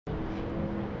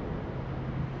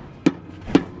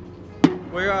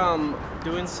We're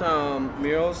doing some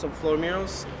murals, some floor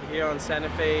murals here on Santa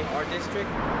Fe Art District.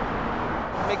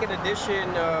 Make an addition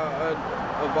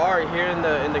of art here in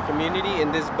the community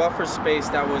in this buffer space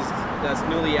that's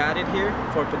newly added here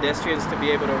for pedestrians to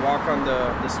be able to walk on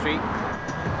the street.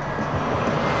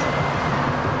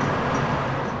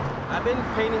 I've been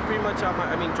painting pretty much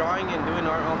drawing and doing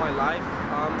art all my life.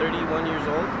 I'm 31 years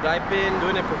old. I've been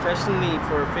doing it professionally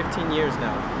for 15 years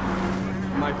now.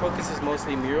 My focus is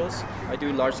mostly murals. I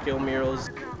do large-scale murals.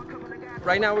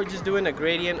 Right now we're just doing a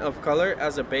gradient of color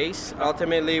as a base.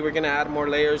 Ultimately we're gonna add more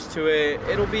layers to it.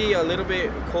 It'll be a little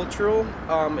bit cultural.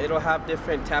 It'll have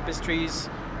different tapestries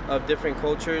of different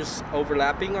cultures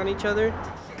overlapping on each other.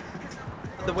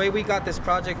 The way we got this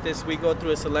project is we go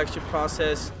through a selection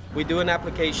process. We do an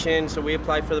application, so we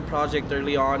apply for the project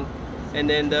early on, and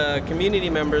then the community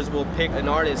members will pick an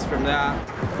artist from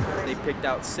that. They picked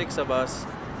out 6 of us,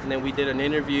 and then we did an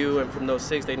interview, and from those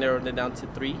 6 they narrowed it down to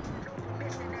 3.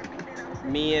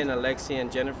 Me and Alexia and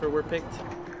Jennifer were picked,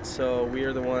 so we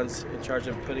are the ones in charge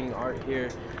of putting art here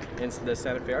in the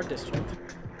Santa Fe Art District.